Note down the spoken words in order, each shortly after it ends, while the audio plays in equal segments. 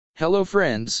Hello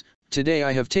friends, today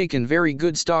I have taken very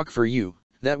good stock for you,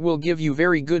 that will give you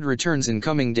very good returns in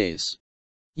coming days.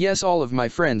 Yes, all of my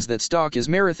friends, that stock is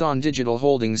Marathon Digital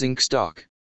Holdings Inc. stock.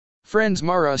 Friends,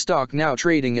 Mara stock now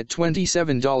trading at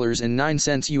 $27.09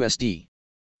 USD.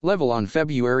 Level on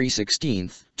February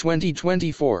 16,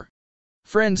 2024.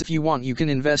 Friends, if you want, you can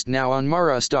invest now on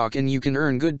Mara stock and you can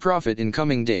earn good profit in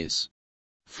coming days.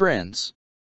 Friends,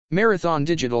 Marathon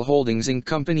Digital Holdings Inc.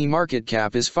 company market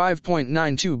cap is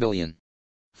 5.92 billion.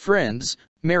 Friends,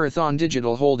 Marathon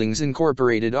Digital Holdings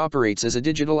Incorporated operates as a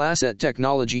digital asset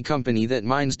technology company that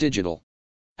mines digital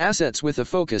assets with a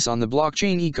focus on the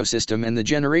blockchain ecosystem and the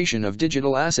generation of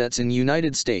digital assets in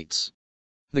United States.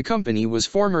 The company was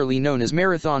formerly known as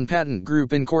Marathon Patent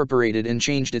Group Incorporated and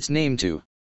changed its name to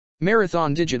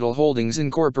Marathon Digital Holdings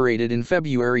Incorporated in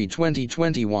February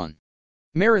 2021.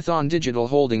 Marathon Digital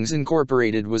Holdings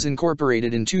Incorporated was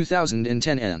incorporated in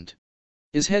 2010 and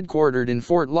is headquartered in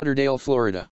Fort Lauderdale,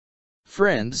 Florida.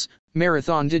 Friends,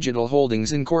 Marathon Digital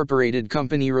Holdings Incorporated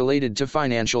company related to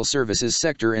financial services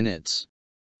sector and it's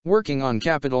working on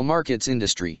capital markets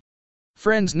industry.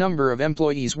 Friends, number of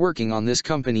employees working on this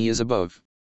company is above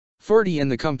 40 and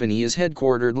the company is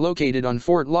headquartered located on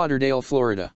Fort Lauderdale,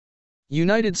 Florida,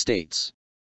 United States.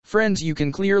 Friends, you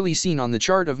can clearly see on the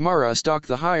chart of Mara stock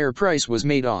the higher price was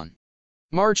made on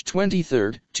March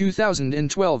 23,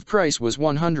 2012. Price was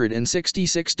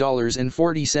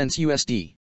 $166.40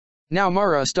 USD. Now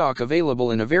Mara stock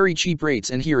available in a very cheap rates,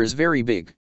 and here is very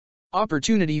big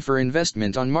opportunity for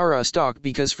investment on Mara stock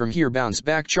because from here bounce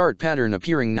back chart pattern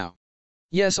appearing now.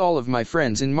 Yes, all of my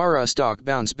friends, in Mara stock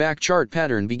bounce back chart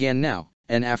pattern began now,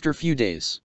 and after few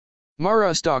days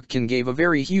Mara stock can give a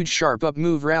very huge sharp up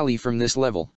move rally from this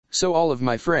level. So all of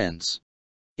my friends,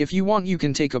 if you want, you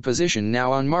can take a position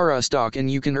now on Mara stock and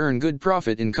you can earn good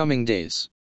profit in coming days.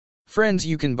 Friends,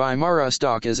 you can buy Mara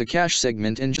stock as a cash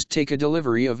segment and just take a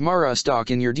delivery of Mara stock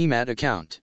in your demat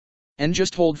account and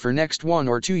just hold for next 1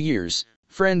 or 2 years.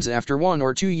 Friends, after 1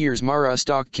 or 2 years Mara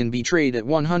stock can be traded at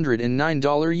 $109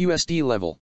 USD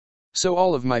level. So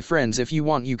all of my friends, if you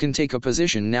want, you can take a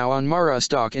position now on Mara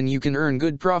stock and you can earn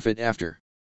good profit after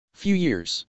few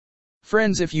years.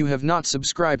 Friends, if you have not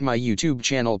subscribed my YouTube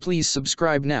channel, please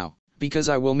subscribe now, because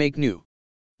I will make new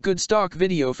good stock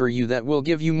video for you that will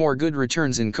give you more good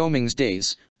returns in coming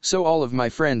days. So all of my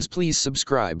friends, please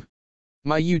subscribe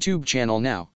my YouTube channel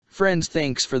now. Friends,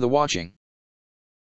 thanks for the watching.